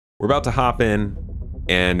We're about to hop in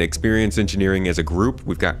and experience engineering as a group.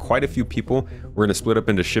 We've got quite a few people. We're going to split up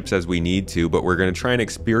into ships as we need to, but we're going to try and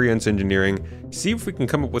experience engineering, see if we can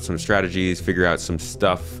come up with some strategies, figure out some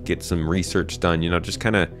stuff, get some research done, you know, just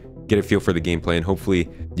kind of get a feel for the gameplay, and hopefully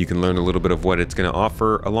you can learn a little bit of what it's going to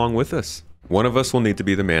offer along with us. One of us will need to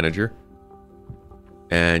be the manager,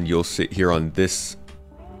 and you'll sit here on this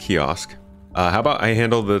kiosk. How about I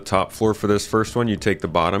handle the top floor for this first one, you take the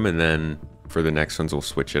bottom, and then for the next ones we'll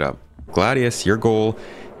switch it up. Gladius, your goal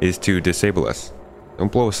is to disable us.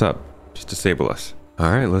 Don't blow us up, just disable us.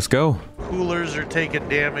 All right, let's go. Coolers are taking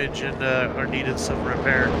damage and are needing some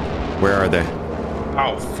repair. Where are they?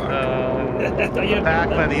 Oh, fuck. Back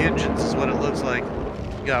by the engines is what it looks like.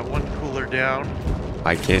 You got one cooler down.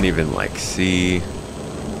 I can't even like see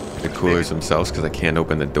the coolers themselves because I can't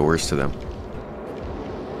open the doors to them.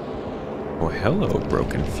 Oh, hello,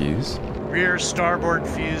 broken fuse. Rear starboard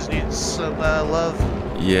fuse needs some love.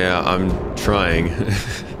 Yeah, I'm trying.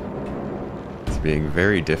 It's being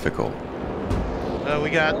very difficult. We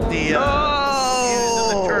got the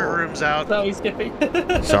fuse in the turret rooms out. No, he's skipping.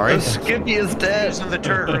 Sorry? Skippy is dead. Fuse in the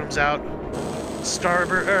turret rooms out.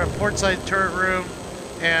 Starboard, port side turret room,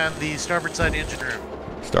 and the starboard side engine room.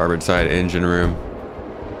 Starboard side engine room.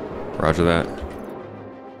 Roger that.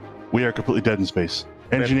 We are completely dead in space.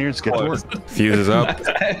 Engineers, get to work. Fuse is up.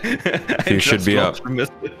 Fuse should be up.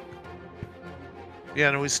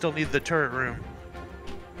 Yeah, no, we still need the turret room.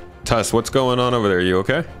 Tuss, what's going on over there? You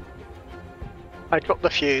okay? I dropped the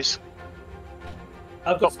fuse.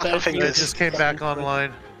 I've got spare It fingers. just came back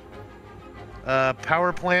online.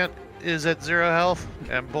 Power plant is at 0 health,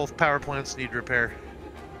 and both power plants need repair.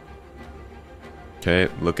 Okay,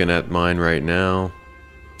 looking at mine right now.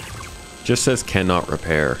 Just says cannot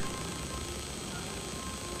repair.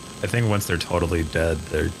 I think once they're totally dead,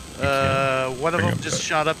 they're. One of bring them them just back.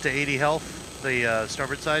 shot up to 80 health, the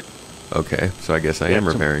starboard side. Okay, so I guess I am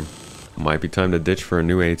repairing. Might be time to ditch for a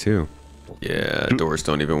new A2. Yeah, doors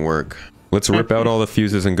don't even work. Let's rip out all the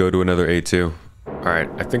fuses and go to another A2. All right,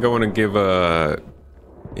 I think I want to give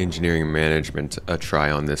engineering management a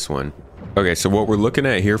try on this one. Okay, so what we're looking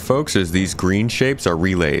at here, folks, is these green shapes are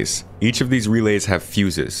relays. Each of these relays have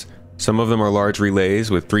fuses. Some of them are large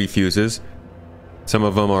relays with 3 fuses. Some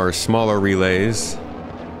of them are smaller relays.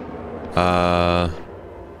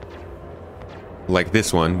 Like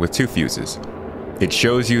this one with 2 fuses. It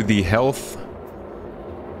shows you the health.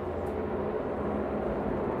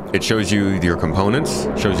 It shows you your components,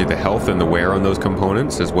 shows you the health and the wear on those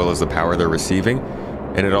components, as well as the power they're receiving.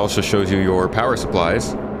 And it also shows you your power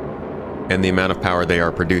supplies and the amount of power they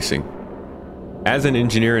are producing. As an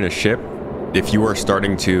engineer in a ship, if you are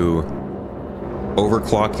starting to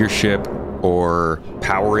overclock your ship or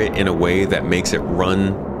power it in a way that makes it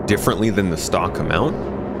run differently than the stock amount,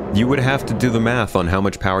 you would have to do the math on how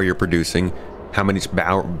much power you're producing, how many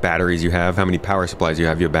batteries you have, how many power supplies you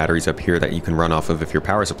have. You have batteries up here that you can run off of if your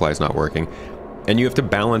power supply is not working. And you have to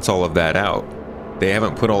balance all of that out. They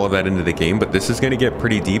haven't put all of that into the game, but this is going to get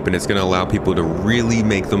pretty deep, and it's going to allow people to really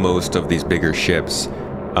make the most of these bigger ships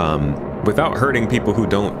without hurting people who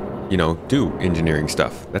don't, you know, do engineering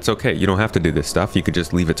stuff. That's okay. You don't have to do this stuff. You could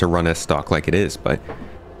just leave it to run as stock like it is. But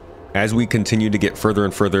as we continue to get further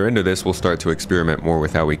and further into this, we'll start to experiment more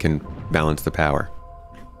with how we can balance the power.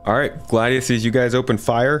 All right, Gladius, as you guys open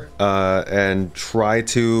fire and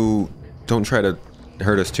don't try to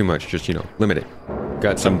hurt us too much. Just, you know, limit it.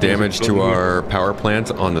 Got some damage to our power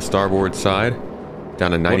plant on the starboard side,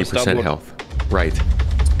 down to 90% health. Right.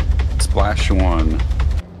 Splash 1.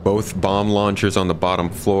 Both bomb launchers on the bottom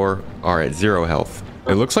floor are at 0 health.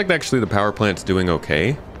 It looks like actually the power plant's doing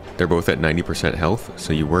okay. They're both at 90% health,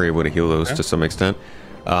 so you were able to heal those to some extent.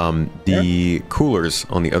 The coolers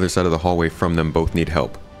on the other side of the hallway from them both need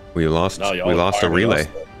help. We lost a relay.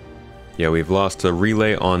 Yeah, we've lost a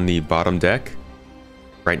relay on the bottom deck,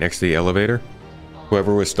 right next to the elevator.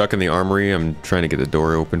 Whoever was stuck in the armory, I'm trying to get the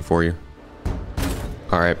door open for you.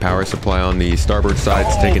 All right, power supply on the starboard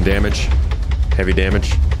side's taking damage. Heavy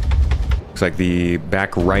damage. Looks like the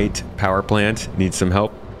back right power plant needs some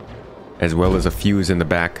help, as well as a fuse in the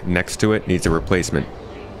back next to it needs a replacement.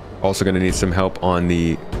 Also going to need some help on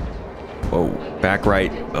the back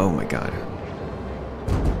right. Oh my god.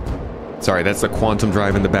 Sorry, that's the quantum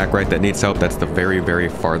drive in the back right that needs help. That's the very, very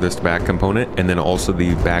farthest back component. And then also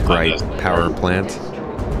the back right power plant.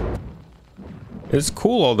 It's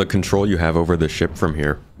cool all the control you have over the ship from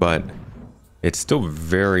here, but it's still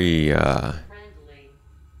very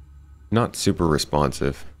not super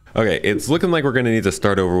responsive. Okay, it's looking like we're gonna need to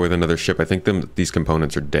start over with another ship. I think these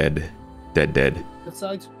components are dead. Dead. Good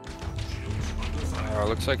side.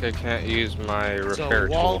 Looks like I can't use my repair So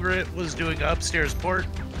tool. Walrit was doing upstairs port.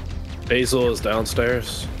 Basil is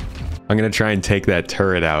downstairs. I'm gonna try and take that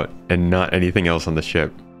turret out and not anything else on the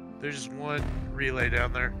ship. There's just one relay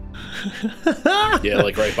down there. Yeah,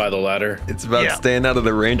 like right by the ladder. It's about staying out of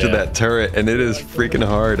the range of that turret, and it is freaking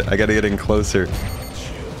hard. I gotta get in closer.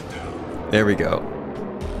 There we go.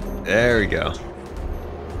 There we go.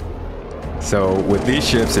 So with these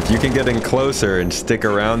ships, if you can get in closer and stick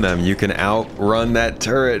around them, you can outrun that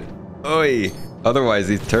turret. Oi! Otherwise,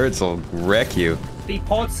 these turrets will wreck you. The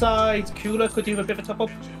port side cooler could do a bit of a top up.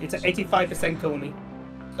 It's at 85% currently.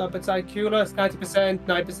 Starboard side cooler is 90%,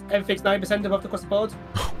 9%, everything's 9% above the across the board.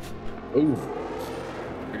 Ooh.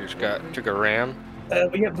 We just took a ram.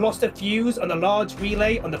 We have lost a fuse on a large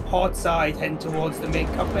relay on the port side heading towards the main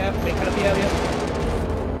canopy area.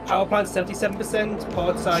 Power plant 77%,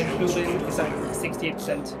 port side cooling is at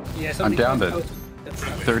 68%. Yeah, I'm down to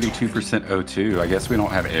 32% O2. I guess we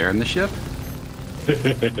don't have air in the ship?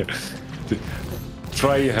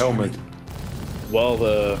 Try your helmet. Well,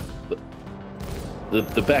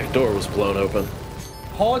 the back door was blown open.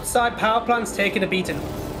 Port side power plant's taking a beating.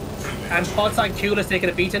 And port side cooler's taking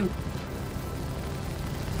a beating.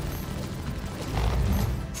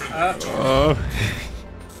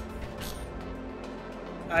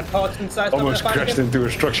 And port inside. Almost crashed into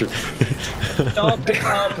a structure. Stop the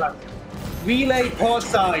power plant. Relay port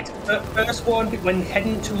side. First one when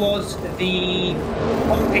heading towards the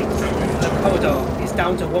cockpit corridor is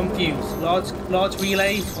down to one fuse. Large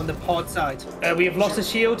relay on the port side. We have lost a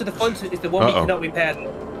shield to the front. Is the one we cannot repair.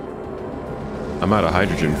 I'm out of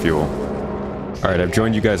hydrogen fuel. All right, I've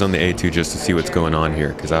joined you guys on the A2 just to see what's going on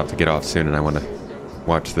here because I have to get off soon and I want to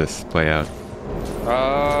watch this play out.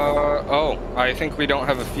 Oh, I think we don't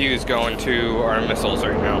have a fuse going to our missiles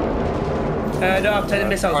right now. No, I've turned the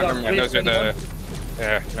missiles off. Never mind, those are the...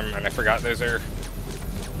 Yeah, never mind, I forgot. Those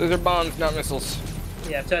are bombs, not missiles.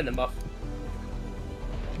 Yeah, I've turned them off.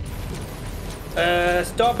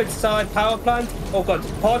 Starboard side power plant. Oh god,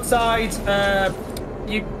 port side.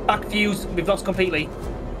 You back fuse. We've lost completely.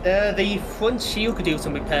 The front shield could do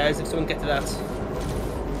some repairs if someone get to that.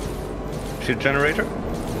 Shield generator?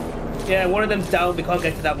 Yeah, one of them's down. We can't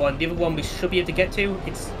get to that one. The other one we should be able to get to.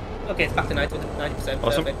 It's okay. It's back to 90%.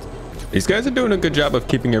 Awesome. Perfect. These guys are doing a good job of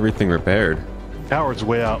keeping everything repaired. Power's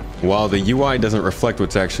way out. While the UI doesn't reflect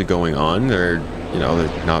what's actually going on, they're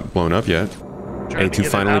not blown up yet. A2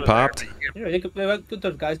 finally popped. Yeah, good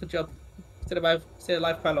job, guys. Good job. Stayed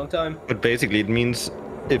alive for a long time. But basically it means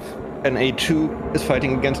if an A2 is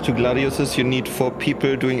fighting against two Gladiuses, you need 4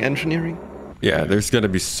 people doing engineering? Yeah, there's got to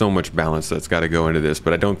be so much balance that's got to go into this,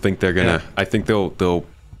 but I don't think they're gonna. I think they'll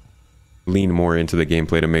lean more into the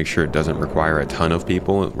gameplay to make sure it doesn't require a ton of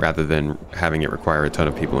people, rather than having it require a ton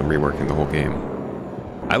of people and reworking the whole game.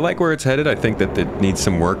 I like where it's headed. I think that it needs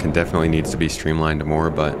some work and definitely needs to be streamlined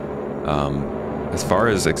more, but as far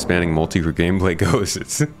as expanding multi-crew gameplay goes,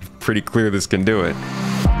 it's pretty clear this can do it.